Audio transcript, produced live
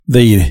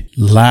the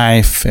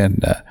life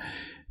and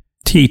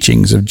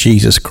teachings of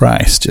Jesus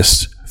Christ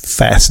just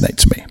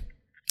fascinates me.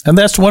 And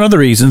that's one of the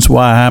reasons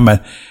why I'm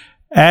an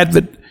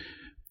avid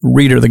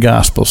reader of the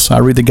Gospels. I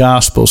read the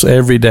Gospels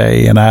every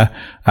day, and I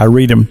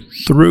read them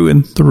through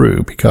and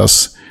through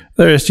because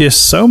there's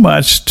just so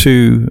much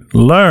to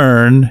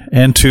learn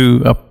and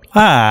to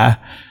apply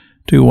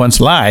to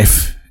one's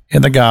life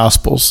in the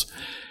Gospels.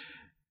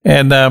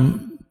 And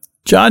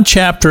John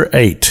chapter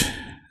 8,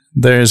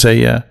 there's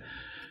a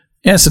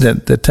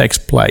incident that takes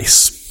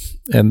place,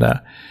 and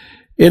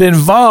it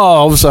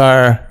involves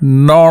our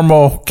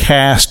normal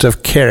cast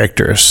of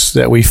characters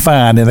that we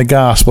find in the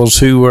Gospels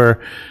who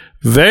were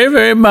very,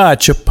 very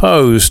much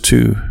opposed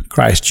to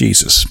Christ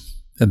Jesus.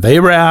 And they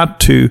were out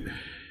to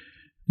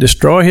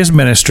destroy his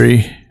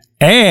ministry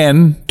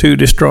and to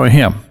destroy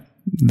him.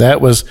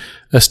 That was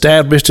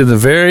established in the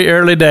very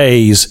early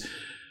days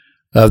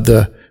of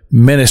the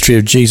ministry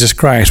of Jesus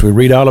Christ. We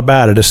read all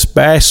about it,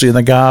 especially in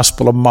the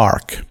Gospel of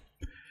Mark.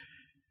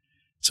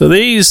 So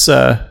these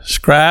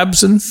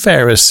scribes and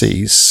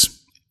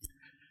Pharisees,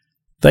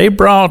 they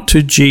brought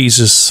to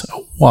Jesus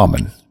a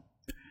woman,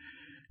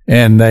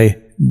 and they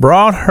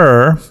brought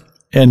her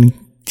and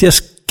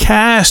just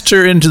cast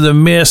her into the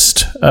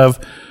midst of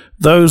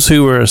those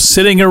who were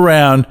sitting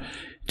around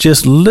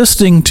just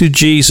listening to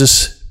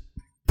Jesus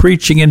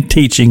preaching and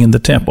teaching in the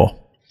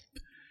temple.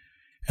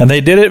 And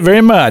they did it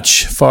very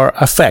much for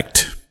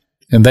effect.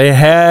 And they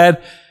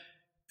had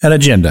an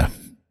agenda.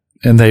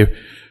 And they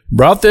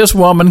brought this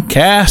woman,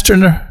 cast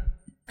her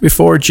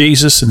before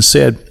Jesus, and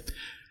said,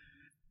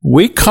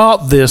 "We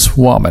caught this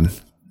woman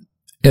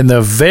in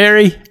the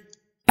very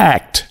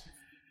act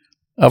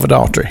of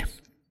adultery."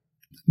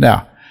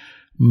 Now,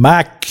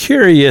 my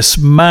curious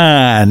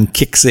mind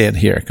kicks in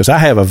here because I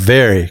have a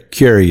very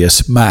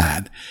curious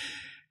mind.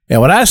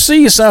 And when I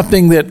see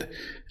something that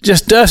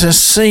just doesn't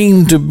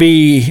seem to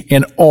be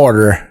in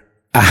order,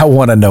 I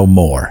want to know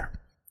more.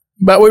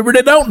 But we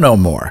really don't know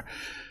more.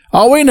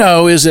 All we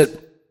know is that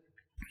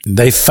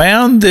they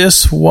found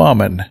this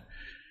woman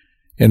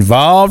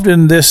involved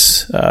in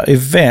this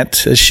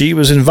event that she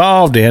was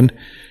involved in,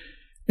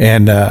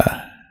 and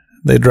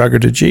they drug her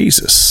to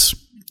Jesus.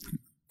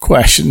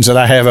 Questions that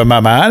I have in my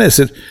mind is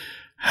that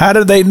how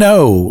did they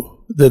know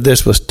that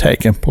this was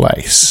taking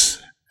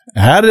place?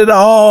 How did it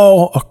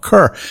all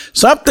occur?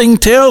 Something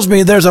tells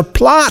me there's a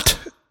plot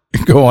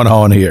going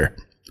on here.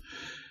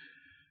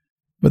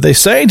 But they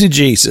say to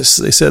Jesus,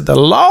 they said, the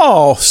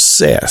law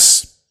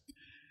says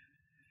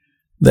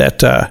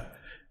that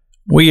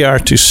we are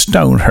to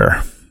stone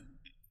her.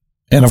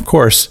 And of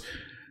course,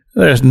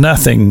 there's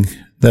nothing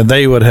that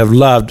they would have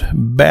loved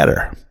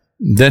better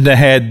than to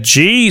have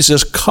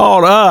Jesus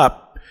caught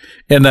up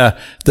in the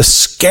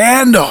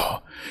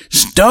scandal,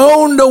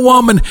 stoned a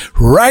woman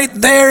right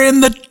there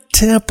in the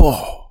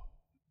temple.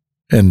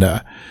 And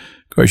of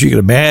course, you can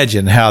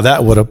imagine how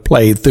that would have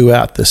played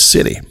throughout the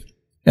city.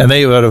 And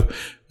they would have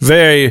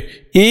very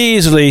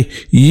easily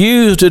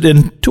used it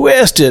and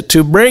twisted it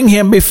to bring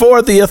him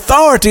before the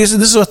authorities.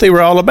 And this is what they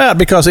were all about,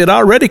 because they had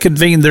already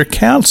convened their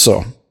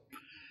council,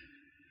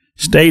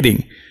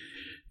 stating,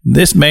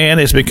 this man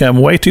has become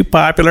way too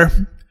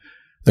popular.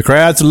 The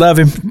crowds love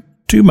him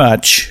too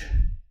much.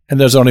 And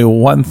there's only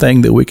one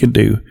thing that we can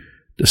do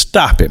to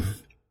stop him,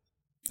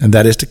 and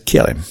that is to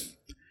kill him.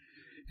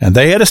 And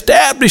they had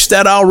established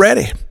that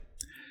already.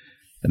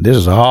 And this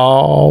is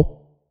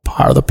all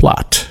part of the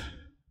plot.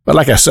 But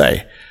like I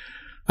say,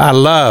 I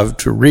love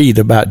to read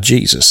about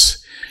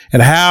Jesus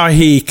and how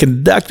he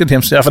conducted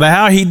himself and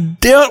how he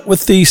dealt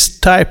with these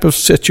type of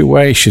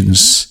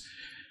situations,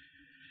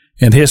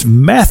 and his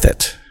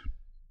method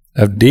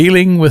of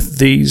dealing with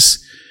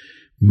these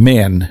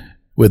men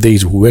with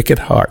these wicked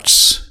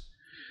hearts.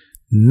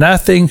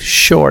 Nothing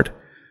short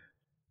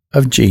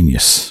of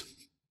genius.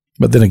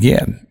 But then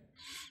again,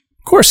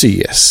 of course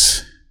he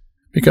is,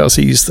 because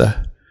he's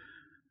the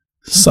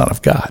Son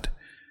of God.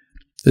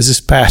 This is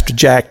Pastor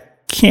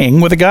Jack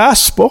King with the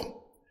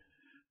gospel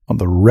on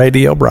the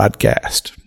radio broadcast.